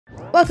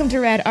Welcome to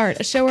Rad Art,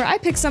 a show where I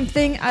pick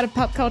something out of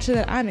pop culture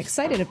that I'm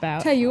excited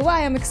about, tell you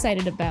why I'm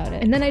excited about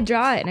it, and then I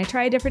draw it and I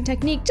try a different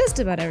technique just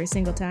about every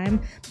single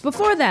time.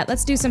 Before that,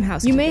 let's do some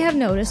housekeeping. You may have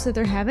noticed that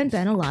there haven't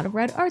been a lot of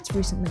Rad Arts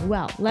recently.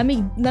 Well, let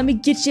me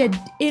get you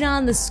in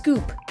on the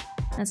scoop.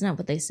 That's not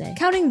what they say.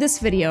 Counting this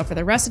video, for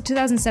the rest of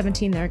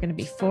 2017, there are going to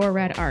be 4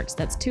 Rad Arts.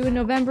 That's 2 in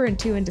November and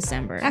 2 in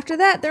December. After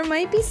that, there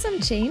might be some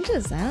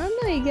changes. I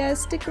don't know, you gotta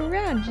stick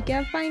around. You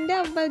gotta find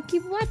out, but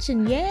keep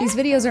watching, yeah? These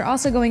videos are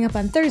also going up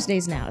on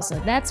Thursdays now, so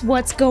that's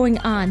what's going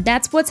on.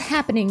 That's what's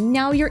happening.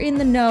 Now you're in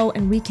the know,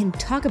 and we can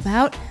talk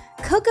about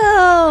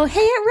Coco!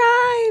 Hey,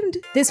 it rhymed!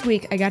 This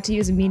week, I got to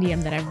use a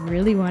medium that I've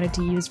really wanted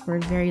to use for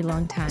a very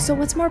long time. So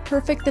what's more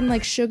perfect than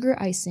like sugar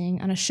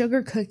icing on a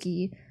sugar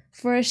cookie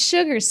for a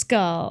sugar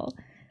skull?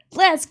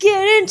 Let's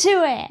get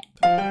into it!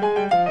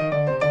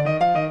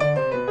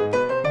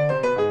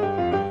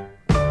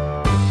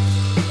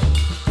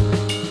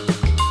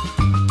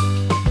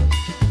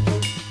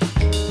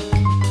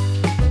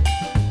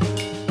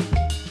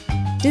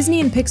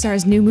 Disney and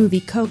Pixar's new movie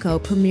Coco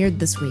premiered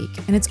this week,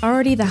 and it's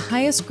already the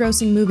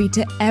highest-grossing movie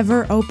to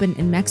ever open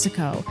in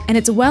Mexico, and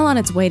it's well on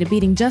its way to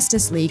beating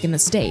Justice League in the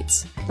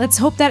States. Let's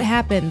hope that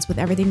happens with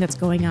everything that's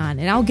going on,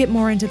 and I'll get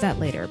more into that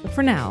later, but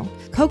for now,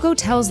 Coco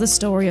tells the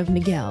story of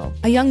Miguel,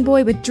 a young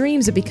boy with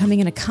dreams of becoming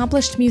an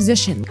accomplished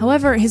musician.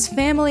 However, his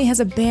family has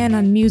a ban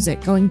on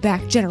music going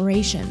back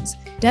generations.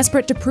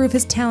 Desperate to prove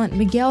his talent,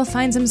 Miguel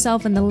finds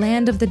himself in the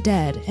land of the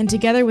dead, and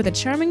together with a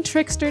charming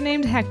trickster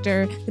named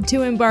Hector, the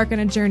two embark on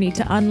a journey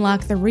to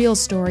unlock the real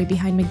story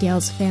behind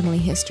Miguel's family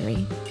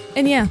history.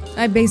 And yeah,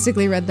 I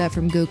basically read that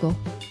from Google.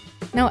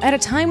 Now, at a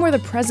time where the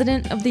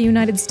President of the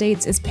United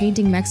States is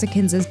painting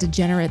Mexicans as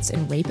degenerates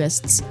and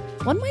rapists,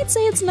 one might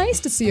say it's nice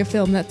to see a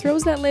film that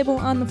throws that label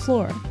on the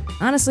floor.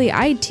 Honestly,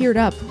 I teared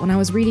up when I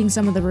was reading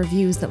some of the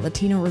reviews that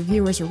Latino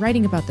reviewers were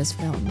writing about this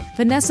film.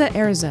 Vanessa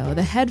Erzo,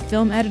 the head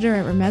film editor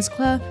at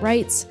Remezcla,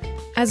 writes,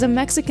 "As a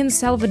Mexican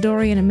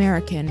Salvadorian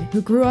American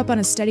who grew up on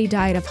a steady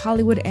diet of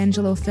Hollywood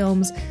Angelo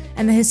films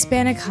and the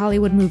Hispanic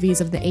Hollywood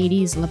movies of the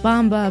 80s, La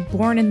Bamba,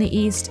 Born in the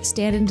East,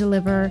 Stand and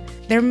Deliver,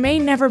 there may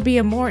never be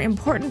a more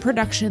important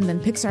production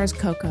than Pixar's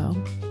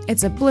Coco.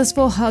 It's a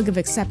blissful hug of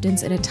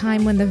acceptance in a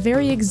time when the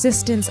very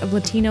existence of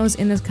Latinos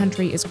in this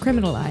country is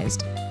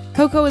criminalized.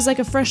 Coco is like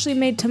a freshly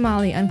made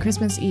tamale on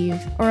Christmas Eve,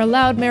 or a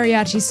loud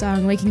mariachi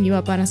song waking you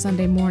up on a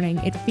Sunday morning.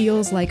 It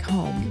feels like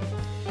home."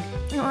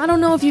 I don't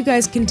know if you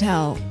guys can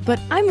tell, but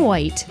I'm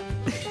white.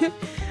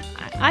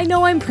 I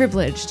know I'm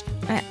privileged.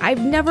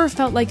 I've never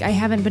felt like I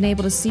haven't been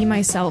able to see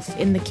myself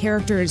in the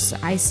characters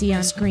I see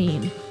on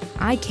screen.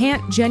 I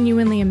can't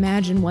genuinely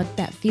imagine what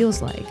that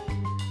feels like.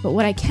 But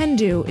what I can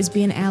do is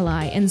be an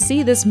ally and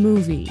see this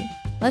movie.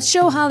 Let's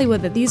show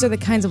Hollywood that these are the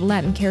kinds of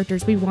Latin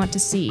characters we want to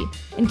see.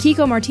 In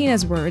Kiko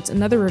Martinez's words,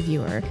 another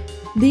reviewer,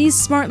 "These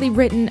smartly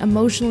written,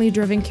 emotionally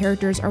driven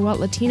characters are what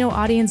Latino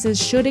audiences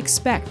should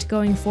expect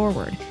going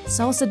forward.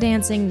 Salsa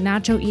dancing,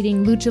 nacho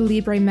eating, lucha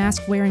libre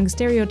mask wearing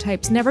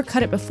stereotypes never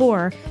cut it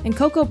before, and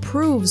Coco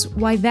proves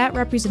why that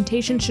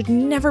representation should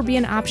never be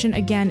an option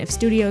again if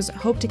studios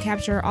hope to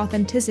capture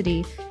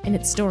authenticity in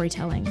its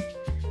storytelling."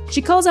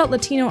 She calls out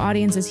Latino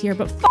audiences here,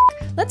 but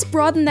let's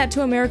broaden that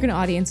to American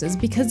audiences,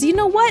 because you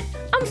know what?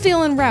 I'm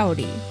feeling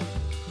rowdy.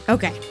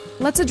 Okay,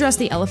 let's address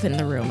the elephant in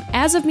the room.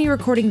 As of me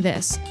recording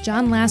this,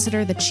 John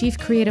Lasseter, the chief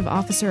creative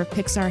officer of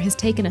Pixar, has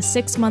taken a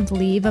 6-month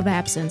leave of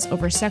absence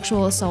over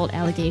sexual assault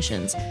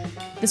allegations.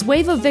 This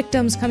wave of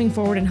victims coming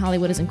forward in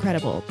Hollywood is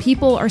incredible.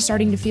 People are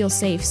starting to feel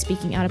safe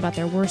speaking out about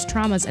their worst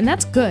traumas, and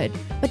that's good.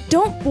 But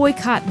don't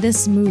boycott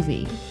this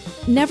movie.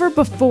 Never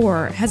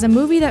before has a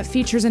movie that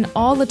features an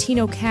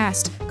all-Latino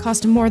cast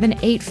cost more than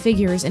 8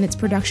 figures in its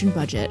production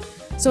budget.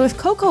 So if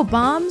Coco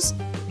bombs,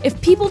 if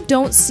people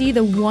don't see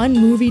the one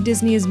movie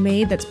Disney has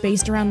made that's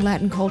based around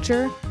Latin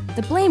culture,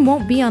 the blame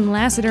won't be on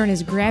Lasseter and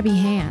his grabby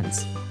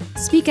hands.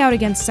 Speak out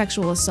against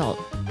sexual assault,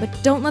 but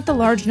don't let the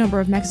large number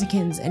of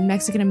Mexicans and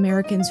Mexican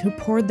Americans who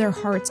poured their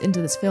hearts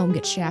into this film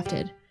get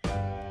shafted.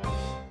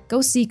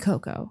 Go see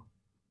Coco.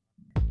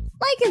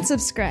 Like and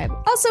subscribe.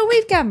 Also,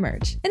 we've got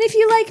merch. And if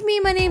you like me,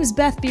 my name's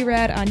Beth B.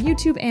 Rad on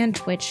YouTube and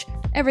Twitch.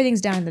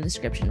 Everything's down in the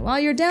description. While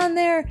you're down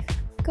there,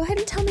 go ahead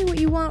and tell me what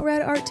you want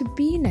Rad Art to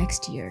be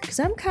next year, because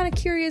I'm kind of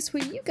curious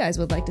what you guys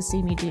would like to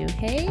see me do,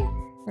 hey?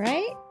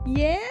 Right?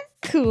 Yeah?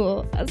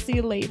 Cool. I'll see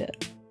you later.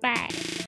 Bye.